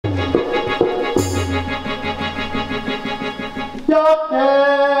ಯಾಕೆ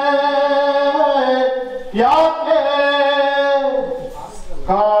ಯಾಕೆ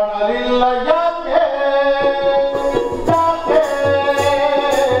ಕಾಣಲಿಲ್ಲ ಯಾಕೆ ಯಾಕೆ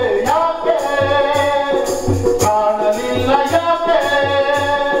ಯಾಕೆ ಕಾಣಲಿಲ್ಲ ಯಾಕೆ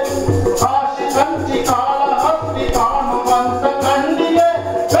ಕಾಶಿ ಕಂಚಿ ಕಾಳ ಹತ್ತಿ ಕಾಣುವಂತ ಕಣ್ಣಿಗೆ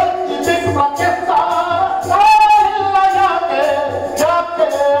ಬೆಚ್ಚಿ ಬಿಟ್ಟ ಕೆತ್ತ ಕಾಣಲಿಲ್ಲ ಯಾಕೆ ಯಾಕೆ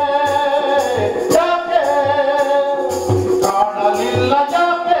ಯಾಕೆ ಕಾಣಲಿಲ್ಲ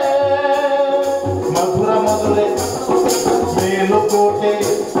ಯಾಕೆ ಮಧುರ ಮಧುರೆ ಮೇಲುಕೋಟೆ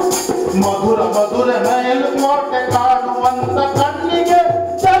ಮಧುರ ಮಧುರೆ ಮೇಲುಕೋಟೆ ಕಾಣುವಂತ ಕಣ್ಣಿಗೆ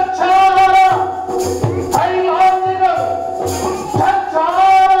ಚಚ್ಚಾರ ಕೈಲಾಸಿಗಳು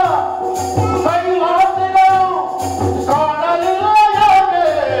ಚಚ್ಚಾರ ಕೈಲಾಸಿಗಳು ಕಾಣಲಿಲ್ಲ ಯಾಕೆ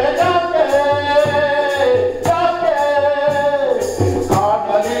ಯಾಕೆ ಯಾಕೆ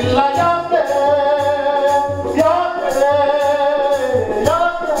ಕಾಣಲಿಲ್ಲ ಯಾಕೆ ಯಾಕೆ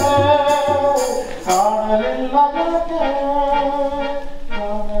ಯಾಕೆ ಕಾಣಲಿಲ್ಲ ಯಾಕೆ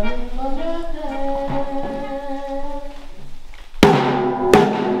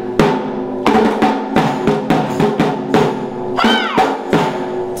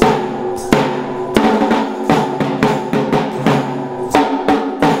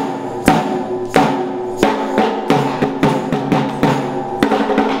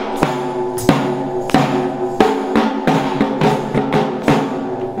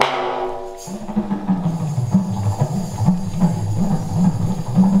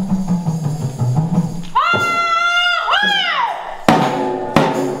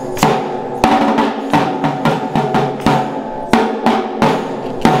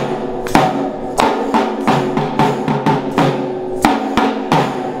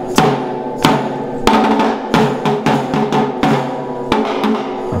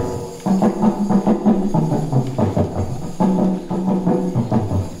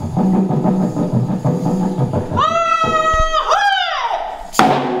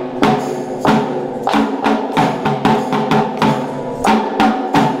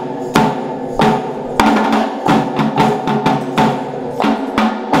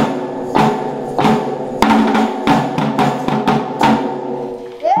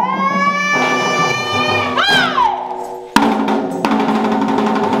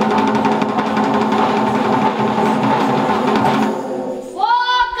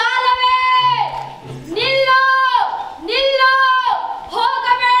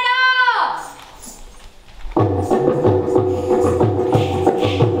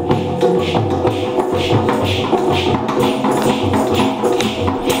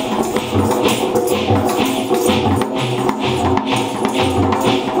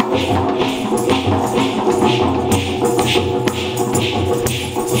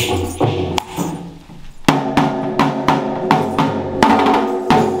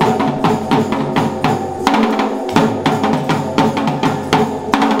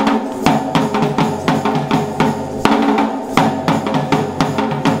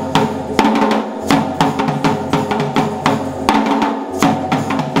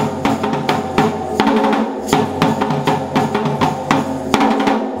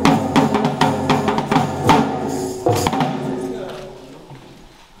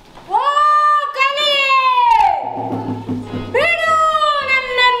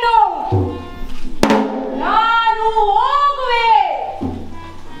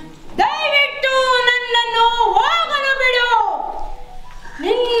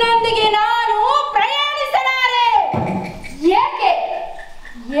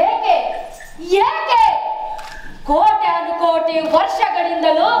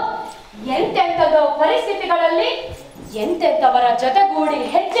ವರ್ಷಗಳಿಂದಲೂ ಎಂತೆಂಥದೋ ಪರಿಸ್ಥಿತಿಗಳಲ್ಲಿ ಎಂತೆಂಥವರ ಜೊತೆಗೂಡಿ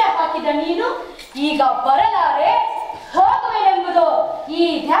ಹೆಜ್ಜೆ ಹಾಕಿದ ನೀನು ಈಗ ಬರಲಾರೆ ಹೋಗುವೆನೆಂಬುದು ಈ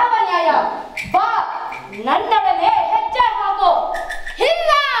ದ್ಯಾವ ನ್ಯಾಯ. ಬಾ, ನನ್ನೊಡನೆ ಹೆಜ್ಜೆ ಹಾಕು.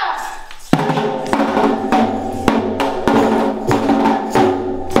 ಇಲ್ಲ,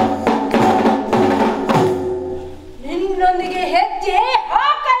 ನಿನ್ನೊಂದಿಗೆ ಹೆಜ್ಜೆ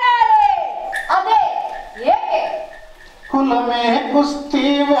ಹಾಕಲಾರೆ. ಅದೇ ಏಕೆ? కులమే కుస్తీ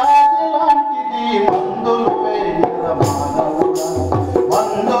వ్యాధి లాంటిది, మందులు వేయర మానవుడా,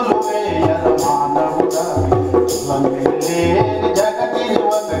 మందులు వేయర మానవుడా. కులమే లేని జగతిని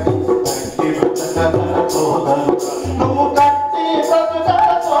ఒకటి కట్టి బ్రతకగల సోదరుడా, నువ్వు కట్టి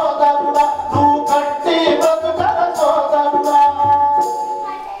బ్రతుకల సోదరుడా, నువ్వు కట్టి బ్రతుకల సోదరుడా.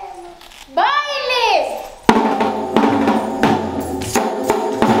 బాయిలి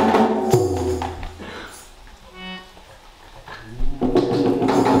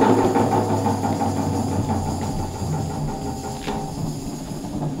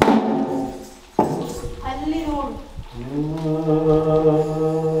ಅಲ್ಲಿ ನೋಡು,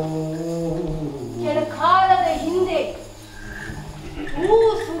 ಕೆಲ ಕಾಲದ ಹಿಂದೆ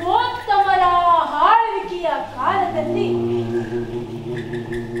ಸುರೋತ್ತಮರ ಆಳ್ವಿಕೆಯ ಕಾಲದಲ್ಲಿ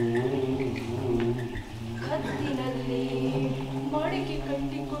ಕತ್ತಿನಲ್ಲಿ ಮಡಿಕೆ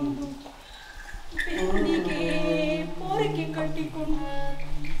ಕಟ್ಟಿಕೊಂಡು ಬೆನ್ನಿಗೆ ಪೊರಕೆ ಕಟ್ಟಿಕೊಂಡು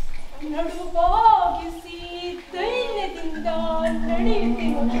ನಡುವಾಗಿಸಿ ದೈನ್ಯದಿಂದ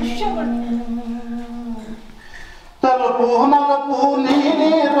ನಡೆಯುತ್ತಿರುವ ದೃಶ್ಯಗಳು తలుపు నలుపు నీలి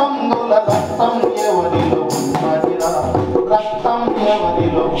రంగుల రక్తం ఎవరిలో ఉన్నదిరా రక్తం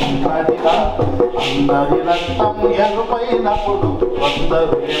ఎవరిలో ఉన్నదిరా అందరి రక్తం ఎరుపైనప్పుడు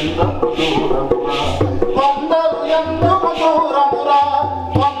కొందరు ఎందుకు దూరమురా కొందరు ఎందుకు దూరమురా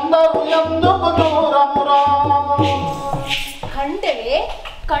కొందరు ఎందుకు దూరమురా ಕಂಡವೇ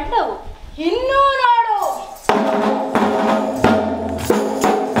ಕಂಡವು ಇನ್ನೂ ನೋಡು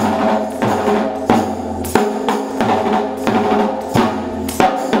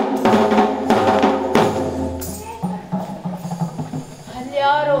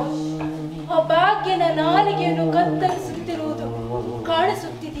ಅಲ್ಯಾರೋ ಅಭಾಗ್ಯನ ನಾಲಿಗೆಯನ್ನು ಕತ್ತರಿಸುತ್ತಿರುವುದು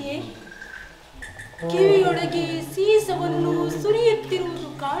ಕಾಣಿಸುತ್ತಿದೆಯೇ ಕಿವಿಯೊಳಗೆ ಸೀಸವನ್ನು ಸುರಿಯುತ್ತಿರುವುದು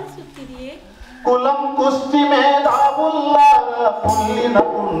ಕಾಣಿಸುತ್ತಿದೆಯೇ కులం కుస్తి మేధావుల్లారా కుల్లిన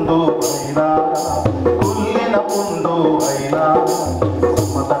పుండు అయినా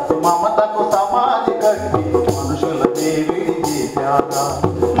మమతకు సమాధి కట్టి మనుషులనే విడి చేశారా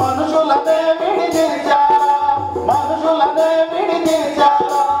మనుషులనే విడి చేశారా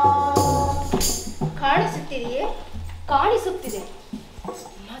ಕಾಣಿಸುತ್ತಿದೆಯೇ ಕಾಣಿಸುತ್ತಿದೆ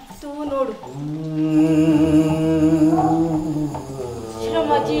ಮತ್ತು ನೋಡು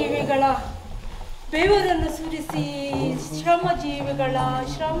ಶ್ರಮಜೀವಿಗಳ ಬೆವರನ್ನು ಸುರಿಸಿ ಶ್ರಮಜೀವಿಗಳ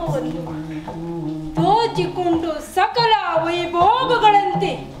ಶ್ರಮವನ್ನು ದೋಚಿಕೊಂಡು ಸಕಲ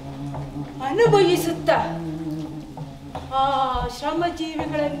ವೈಭೋಗಗಳಂತೆ ಅನುಭವಿಸುತ್ತ ಆ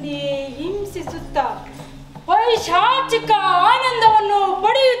ಶ್ರಮಜೀವಿಗಳನ್ನೇ ಹಿಂಸಿಸುತ್ತ ಪೈಶಾಚಿಕ ಆನಂದವನ್ನು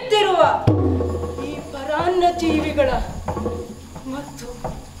ಪಡೆಯುತ್ತಿರುವ ಈ ಪರಾನ್ನ ಜೀವಿಗಳ ಮತ್ತು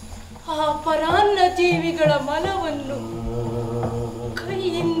ಆ ಪರಾನ್ನ ಜೀವಿಗಳ ಮನವನ್ನು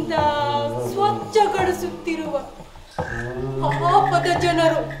ಕೈಯಿಂದ ಸ್ವಚ್ಛಗೊಳಿಸುತ್ತಿರುವ ಪಾಪದ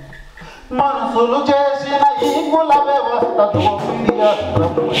ಜನರು మనసులు చేసిన ఈ కుల వ్యవస్థ దోపిడి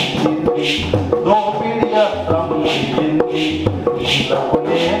అస్త్రమైంది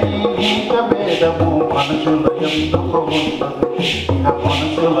లేని నీక భేదము మనుషుల ఎందుకు ఉంటుంది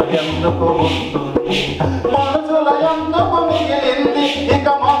మనుషుల ఎందుకు మిగిలింది ఇక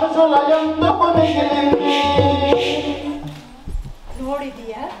మనుషుల ఎందుకు మిగిలింది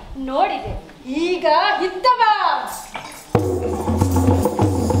ನೋಡಿದೀಯಾ ನೋಡಿದೆ ಈಗ ಇದ್ದವಾ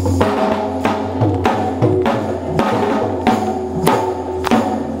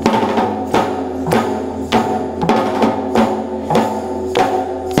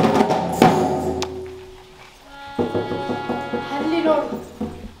ಅಲ್ಲಿ ನೋಡು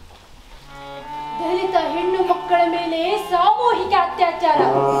ದಲಿತ ಹೆಣ್ಣು ಮಕ್ಕಳ ಮೇಲೆ ಸಾಮೂಹಿಕ ಅತ್ಯಾಚಾರ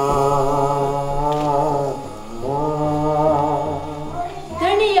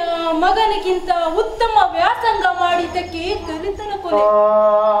ದಣಿಯ ಮಗನಿಗಿಂತ ಉತ್ತಮ ವ್ಯಾಸಂಗ ಮಾಡಿದ್ದಕ್ಕೆ ದಲಿತನ ಕೊಲೆ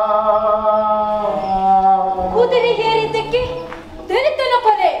ಕುದುರೆ ಹೇರಿದ್ದಕ್ಕೆ ದಲಿತನ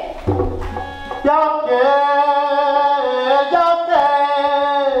ಕೊಲೆ ಯಾಕೆ ಯಾಕೆ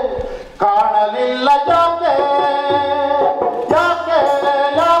ಕಾಣಲಿಲ್ಲ ಯಾಕೆ ಯಾಕೆ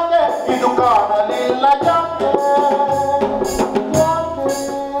ಯಾಕೆ ಇದು ಕಾಣಲಿಲ್ಲ ಯಾಕೆ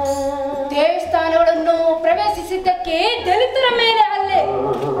ದೇವಸ್ಥಾನಗಳನ್ನು ಪ್ರವೇಶಿಸಿದ್ದಕ್ಕೆ ದಲಿತರ ಮೇಲೆ ಹಲ್ಲೆ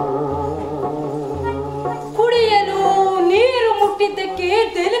ಕುಡಿಯಲು ನೀರು ಮುಟ್ಟಿದ್ದಕ್ಕೆ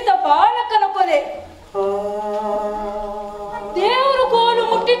ದಲಿತ ಬಾಲಕನ ಕೊಲೆ ದೇವರು ಕೋಲು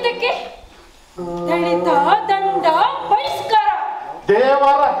ಮುಟ್ಟಿದ್ದಕ್ಕೆ ದಲಿತ ದಂಡ ಬಹಿಷ್ಕಾರ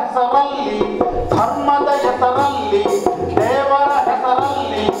ದೇವರ ಹೆಸರಲ್ಲಿ ಧರ್ಮದ ಹೆಸರಲ್ಲಿ ದೇವರ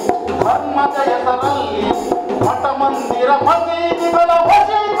ಹೆಸರಲ್ಲಿ ಧರ್ಮದ ಹೆಸರಲ್ಲಿ ಮಠ ಮಂದಿರ ಮಸೀದಿಗಳ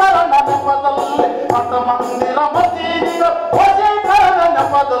ವಶೀಕರಣ ನೆಪದಲ್ಲಿ ಮಠ ಮಂದಿರ ಮಸೀದಿಗಳ ವಶೀಕರಣ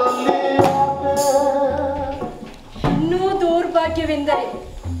ನೆಪದಲ್ಲಿ ಇನ್ನೂ ದೌರ್ಭಾಗ್ಯವೆಂದರೆ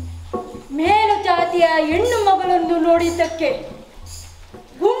ಮೇಲು ಜಾತಿಯ ಹೆಣ್ಣು ಮಗಳನ್ನು ನೋಡಿದ್ದಕ್ಕೆ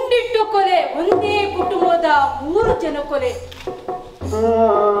ಗುಂಡಿಟ್ಟು ಕೊಲೆ ಒಂದೇ ಕುಟುಂಬದ 3 ಜನ ಕೊಲೆ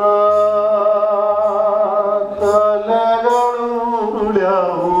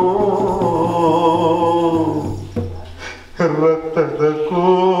ರಕ್ತದ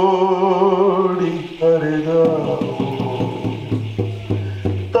ಕೋಡಿ ಹರಿದಾವು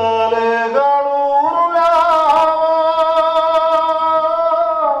ತಲೆಗಳು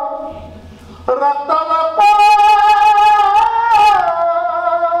ರಕ್ತದ ಕೋಡಿ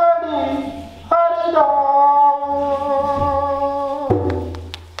ಹರಿದಾವು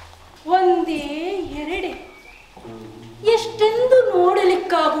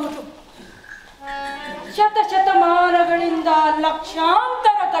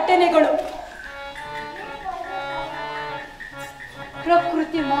ಲಕ್ಷಾಂತರ ಘಟನೆಗಳು.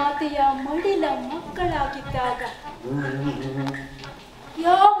 ಪ್ರಕೃತಿ ಮಾತೆಯ ಮಡಿಲ ಮಕ್ಕಳಾಗಿದ್ದಾಗ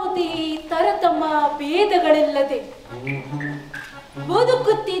ಯಾವುದೇ ತರತಮ ಭೇದಗಳಿಲ್ಲದೆ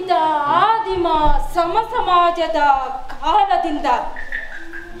ಬದುಕುತ್ತಿದ್ದ ಆದಿಮ ಸಮಾಜದ ಕಾಲದಿಂದ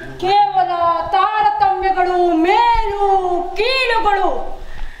ಕೇವಲ ತಾರತಮ್ಯಗಳು, ಮೇಲು ಕೀಳುಗಳು,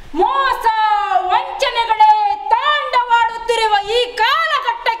 ಮೋಸ ವಂಚನೆಗಳೇ ತಾಂಡವಾಡುತ್ತಿರುವ ಈ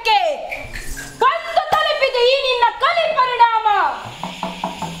ಕಾಲಘಟ್ಟಕ್ಕೆ ಬಂದು ತಲುಪಿದೆ ಈ ನಿನ್ನ ಕಲಿ ಪರಿಣಾಮ.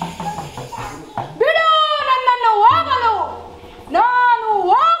 ಬಿಡು ನನ್ನನ್ನು ಹೋಗಲು, ನಾನು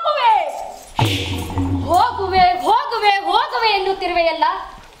ಹೋಗುವೆ. ಹೋಗುವೆ ಹೋಗುವೆ ಹೋಗುವೆ ಎನ್ನುತ್ತಿರುವೆಯಲ್ಲ,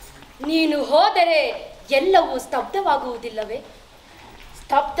 ನೀನು ಹೋದರೆ ಎಲ್ಲವೂ ಸ್ತಬ್ಧವಾಗುವುದಿಲ್ಲವೇ?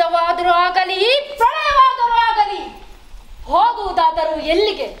 ಸ್ತಬ್ಧವಾದರೂ ಆಗಲಿ, ಪ್ರಳಯವಾದರೂ ಆಗಲಿ, ಹೋಗುವುದಾದರೂ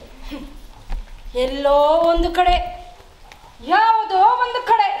ಎಲ್ಲಿಗೆ? ಎಲ್ಲೋ ಒಂದು ಕಡೆ, ಯಾವುದೋ ಒಂದು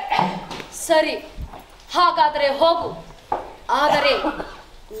ಕಡೆ. ಸರಿ, ಹಾಗಾದರೆ ಹೋಗು. ಆದರೆ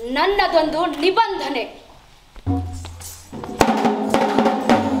ನನ್ನದೊಂದು ನಿಬಂಧನೆ.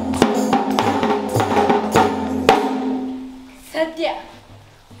 ಸದ್ಯ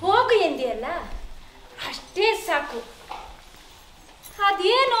ಹೋಗು ಎಂದಿಯಲ್ಲ, ಅಷ್ಟೇ ಸಾಕು.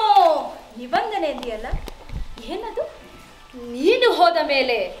 ಅದೇನೋ ನಿಬಂಧನೆ ಎಂದಿಯಲ್ಲ, ಏನದು? ನೀನು ಹೋದ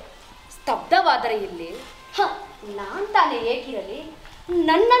ಮೇಲೆ ಸ್ತಬ್ಧವಾದರೆ ಇಲ್ಲಿ ನಾನ್ ತಾನೇ ಏಕಿರಲಿ?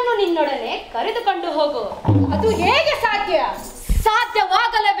 ನನ್ನನ್ನು ನಿನ್ನೊಡನೆ ಕರೆದುಕೊಂಡು ಹೋಗು. ಅದು ಹೇಗೆ ಸಾಧ್ಯ?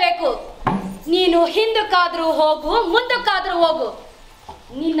 ಸಾಧ್ಯವಾಗಲೇಬೇಕು. ನೀನು ಹಿಂದಕ್ಕಾದ್ರೂ ಹೋಗು, ಮುಂದಕ್ಕಾದ್ರೂ ಹೋಗು.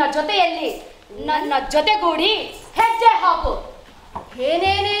 ನಿನ್ನ ಜೊತೆಯಲ್ಲಿ ನನ್ನ ಜೊತೆಗೂಡಿ ಹೆಜ್ಜೆ ಹಾಕು.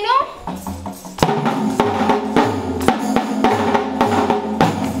 ಏನೇನೇನು?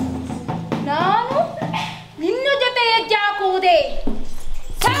 ನಾನು ನಿನ್ನ ಜೊತೆ ಹೆಜ್ಜೆ ಹಾಕುವುದೇ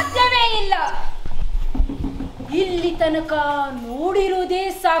ಸಾಧ್ಯವೇ ಇಲ್ಲ. ಇಲ್ಲಿ ತನಕ ನೋಡಿರುವುದೇ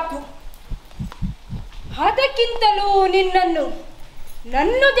ಸಾಕು. ಅದಕ್ಕಿಂತಲೂ ನಿನ್ನನ್ನು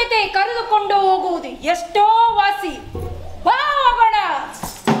ನನ್ನ ಜೊತೆ ಕರೆದುಕೊಂಡು ಹೋಗುವುದು ಎಷ್ಟೋ ವಾಸಿ. ಬಾ ಹೋಗೋಣ.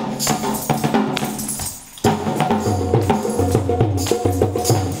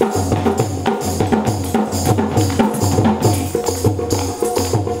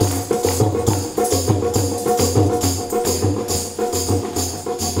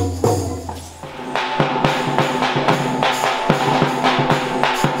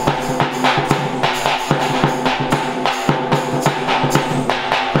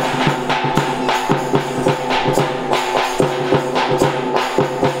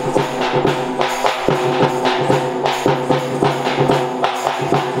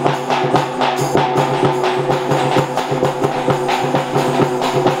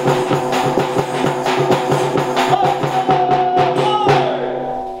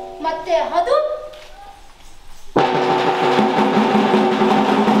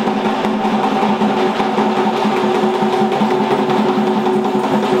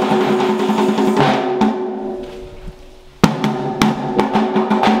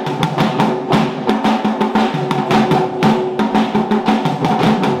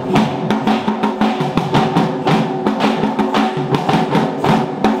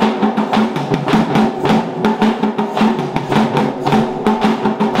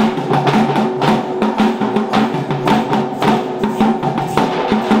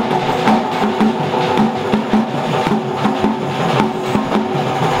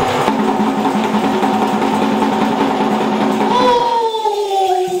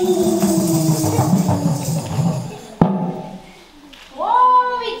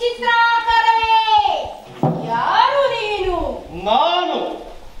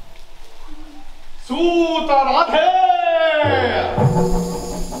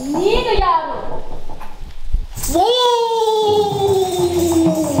 ನೀನು ಯಾರು?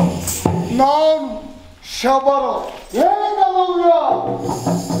 ನಾನು ಶಬರ ಏಕಲವ್ಯ.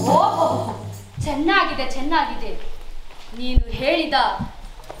 ಓಹೋ, ಚೆನ್ನಾಗಿದೆ ಚೆನ್ನಾಗಿದೆ. ನೀನು ಹೇಳಿದ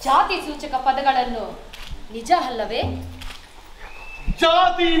ಜಾತಿ ಸೂಚಕ ಪದಗಳನ್ನು ನಿಜ ಅಲ್ಲವೇ?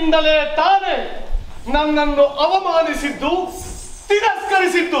 ಜಾತಿಯಿಂದಲೇ ತಾನೇ ನನ್ನನ್ನು ಅವಮಾನಿಸಿದ್ದು,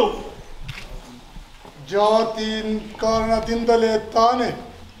 ತಿರಸ್ಕರಿಸಿದ್ದು. ಜಾತಿ ಕಾರಣದಿಂದಲೇ ತಾನೇ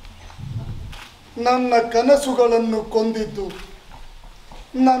ನನ್ನ ಕನಸುಗಳನ್ನು ಕೊಂದಿದ್ದು,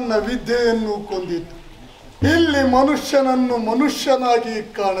 ನನ್ನ ವಿದ್ಯೆಯನ್ನು ಕೊಂದಿದ್ದು. ಇಲ್ಲಿ ಮನುಷ್ಯನನ್ನು ಮನುಷ್ಯನಾಗಿ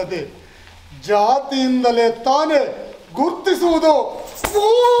ಕಾಣದೆ ಜಾತಿಯಿಂದಲೇ ತಾನೇ ಗುರುತಿಸುವುದು.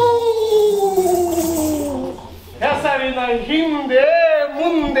 ಹೆಸರಿನ ಹಿಂದೆ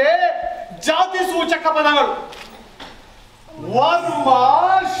ಮುಂದೆ ಜಾತಿ ಸೂಚಕ ಪದಗಳು. ವರ್ಮ,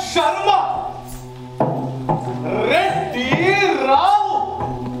 ಶರ್ಮ, ರೆಡ್ಡಿ, ರಾವ್,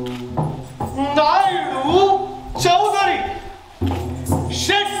 ನಾಯ್ಡು, ಚೌಧರಿ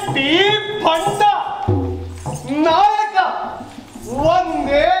ಇಷ್ಟೀ ಬಂಡ ನಾಯಕ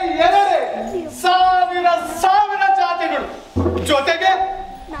ಒಂದೇ ಎರಡೇ ಸಾವಿರ ಸಾವಿರ ಜಾತಿಗಳು, ಜೊತೆಗೆ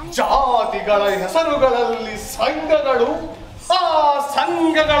ಜಾತಿಗಳ ಹೆಸರುಗಳಲ್ಲಿ ಸಂಘಗಳು, ಆ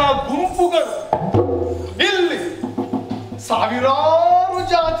ಸಂಘಗಳ ಗುಂಪುಗಳು. ಇಲ್ಲಿ ಸಾವಿರಾರು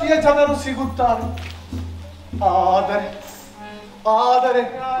ಜಾತಿಯ ಜನರು ಸಿಗುತ್ತಾರೆ. ಆದರೆ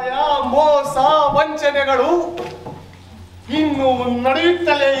ಮೋಸ ವಂಚನೆಗಳು ಇನ್ನು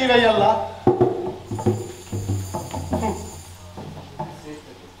ನಡೆಯುತ್ತಲೇ ಇವೆಯಲ್ಲ.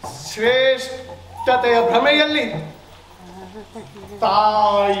 ಶ್ರೇಷ್ಠತೆಯ ಭ್ರಮೆಯಲ್ಲಿ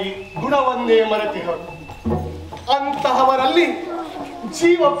ತಾಯಿ ಗುಣವನ್ನೇ ಮರೆತಿಹರು. ಅಂತಹವರಲ್ಲಿ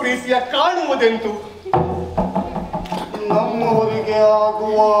ಜೀವ ಪ್ರೀತಿಯ ಕಾಣುವುದೆಂತು? ನಮ್ಮವರಿಗೆ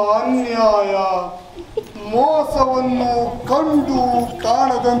ಆಗುವ ಅನ್ಯಾಯ ಮೋಸವನ್ನು ಕಂಡು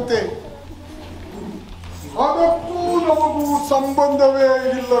ಕಾಣದಂತೆ ಅದಕ್ಕೂ ನಮಗೂ ಸಂಬಂಧವೇ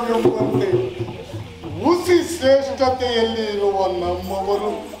ಇಲ್ಲವೆಂಬಂತೆ ಹುಸಿ ಶ್ರೇಷ್ಠತೆಯಲ್ಲಿ ಇರುವ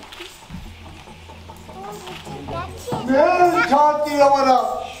ನಮ್ಮವರು ಮೇಲ್ಜಾತಿಯವರ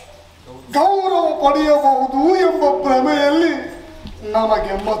ಗೌರವ ಪಡೆಯಬಹುದು ಎಂಬ ಭ್ರಮೆಯಲ್ಲಿ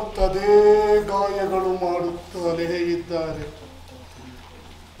ನಮಗೆ ಮತ್ತದೇ ಗಾಯಗಳು ಮಾಡುತ್ತಲೇ ಇದ್ದಾರೆ.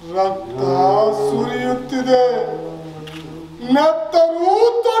 ರಕ್ತ ಸುರಿಯುತ್ತಿದೆ, ನೆತ್ತರೂ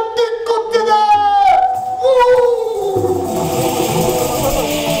ತೊಟ್ಟಿಕ್ಕುತ್ತಿದೆ.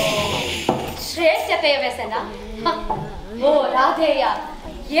 ಶ್ರೇಷ್ಠತೆಯ ವ್ಯಸನ? ಓ ರಾಧೇಯ,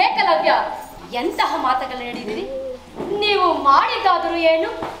 ಏಕಲವ್ಯ, ಎಂತಹ ಮಾತುಗಳು ಹೇಳಿದಿರಿ? ನೀವು ಮಾಡಿದ್ದಾದರೂ ಏನು?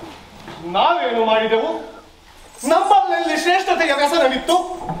 ನಾವೇನು ಮಾಡಿದೆವು? ನಮ್ಮಲ್ಲಿ ಶ್ರೇಷ್ಠತೆಯ ವ್ಯಸನವಿತ್ತು.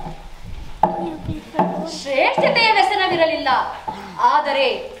 ಶ್ರೇಷ್ಠತೆಯ ವ್ಯಸನವಿರಲಿಲ್ಲ. ಆದರೆ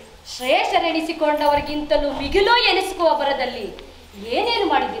ಶ್ರೇಷ್ಠರೆನಿಸಿಕೊಂಡವರಿಗಿಂತಲೂ ಮಿಗಿಲು ಎನಿಸಿಸುವ ಬರದಲ್ಲಿ ಏನೇನು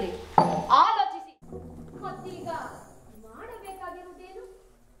ಮಾಡಿದಿರಿ ಆಲೋಚಿಸಿ. ಮತ್ತೀಗ ಮಾಡಬೇಕಾಗಿರುವುದೇನು?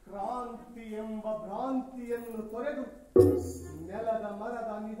 ಕ್ರಾಂತಿ ಎಂಬ ಭ್ರಾಂತಿಯನ್ನು ತೊರೆದು ನೆಲದ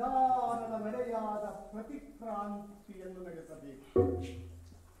ಮರದ ನಿಧಾನದ ನಡೆಯಾದ ಪ್ರತಿಕ್ರಾಂತಿಯನ್ನು ನಡೆಸಬೇಕು.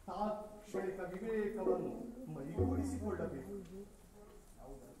 ತಾತ್ಕ್ಷಣಿಕ ವಿವೇಕವನ್ನು ಮೈಗೂಡಿಸಿಕೊಳ್ಳಬೇಕು.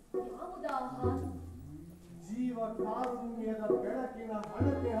 ಯಾವುದಾ? ಜೀವ ಕಾರುಣ್ಯದ ಬೆಳಕಿನ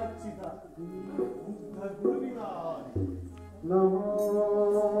ಹಣತೆ ಹಚ್ಚಿದ ಬುದ್ಧ ಗುರುವಿನ ನಮೋ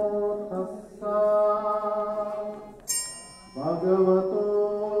ತಸ್ಸ ಭಗವತೋ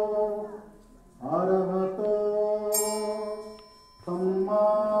ಅರಹತೋ ಸಮ್ಮಾ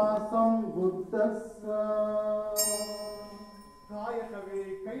ಸಂಬುದ್ಧಸ್ಸ. ಕಾಯಕವೇ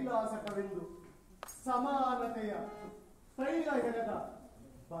ಕೈಲಾಸಕವೆಂದು ಸಮಾನತೆಯ ತೈಲ ಹೆರೆದ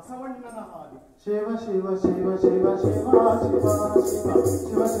ಬಸವಣ್ಣನ ಹಾದಿ. ಶಿವ ಶಿವ ಶಿವ ಶಿವ ಶಿವ ಶಿವ ಶಿವ ಶಿವ ಶಿವ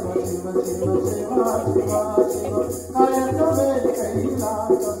ಶಿವ ಶಿವ ಶಿವ ಶಿವ ಶಿವ ಕಾಯಕವೇ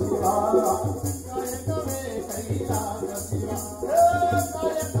ಕೈಲಾಸ ಶಿವ, ಕಾಯಕವೇ ಕೈಲಾಸ ಶಿವ,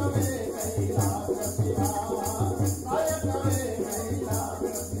 ಕಾಯಕವೇ ಕೈಲಾಸ ಶಿವ, ಕಾಯಕವೇ ಕೈಲಾಸ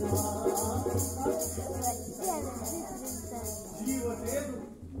ಶಿವ. ಜೀವನೇದು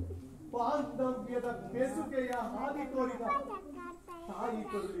ಬಾಂಧವ್ಯದ ಬೆಸುಗೆಯ ಹಾದಿ ತೋರಿದ ತಾಯಿ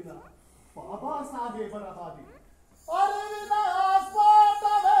ಕರುಳಿನ ಬಾಬಾ ಸಾಹೇಬರ ಹಾದಿ. ಅರಿವಿನ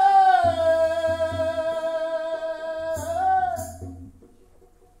ಸ್ಫೋಟವೇ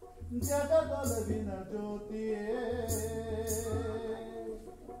ಜಗದೊಲಗಿನ ಜ್ಯೋತಿಯೇ,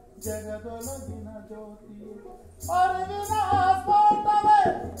 ಜಗದೊಲಗಿನ ಜ್ಯೋತಿಯೇ, ಅರಿವಿನ ಸ್ಫೋಟವೇ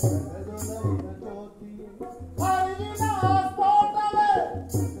ಜಗದೊಲಗಿನ ಜ್ಯೋತಿಯೇ, ಅರಿವಿನ ಸ್ಫೋಟವೇ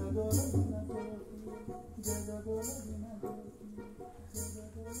ಜಗದೊಲಗಿನ ಜ್ಯೋತಿಯೇ, ಜಗದೊಲಗಿನ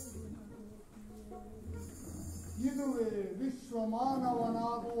ಇದುವೇ ವಿಶ್ವ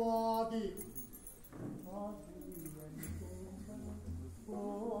ಮಾನವನಾಗುವ ಆದಿ. ಓ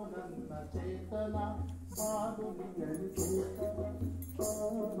ನನ್ನ ಚೇತನ ಬಾದು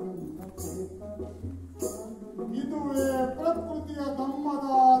ಇದುವೇ ಪ್ರಕೃತಿಯ ಧರ್ಮದ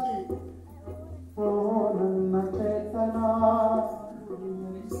ಆದಿ. ಓ ನನ್ನ ಚೇತನ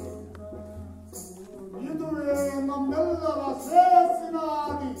ಇದುವೇ ನಮ್ಮೆಲ್ಲರ ಶ್ರೇಯಸ್ಸಿನ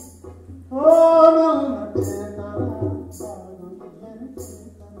ಆದಿ. ಓ ನನ್ನ ಚೇತನ,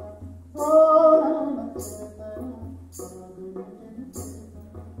 ಓ ನನ್ನ ಚೇತನ,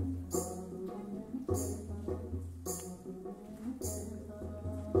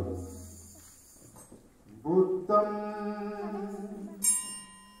 ಬುದ್ಧಂ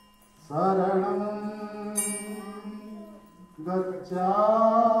ಶರಣಂ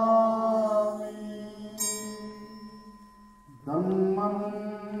ಗಚ್ಛಾಮಿ, ಧಮ್ಮಂ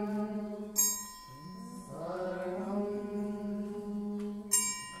ಶರಣಂ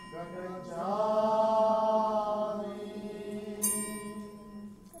ಗಚ್ಛಾಮಿ,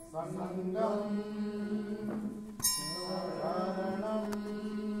 ಸಂಘಂ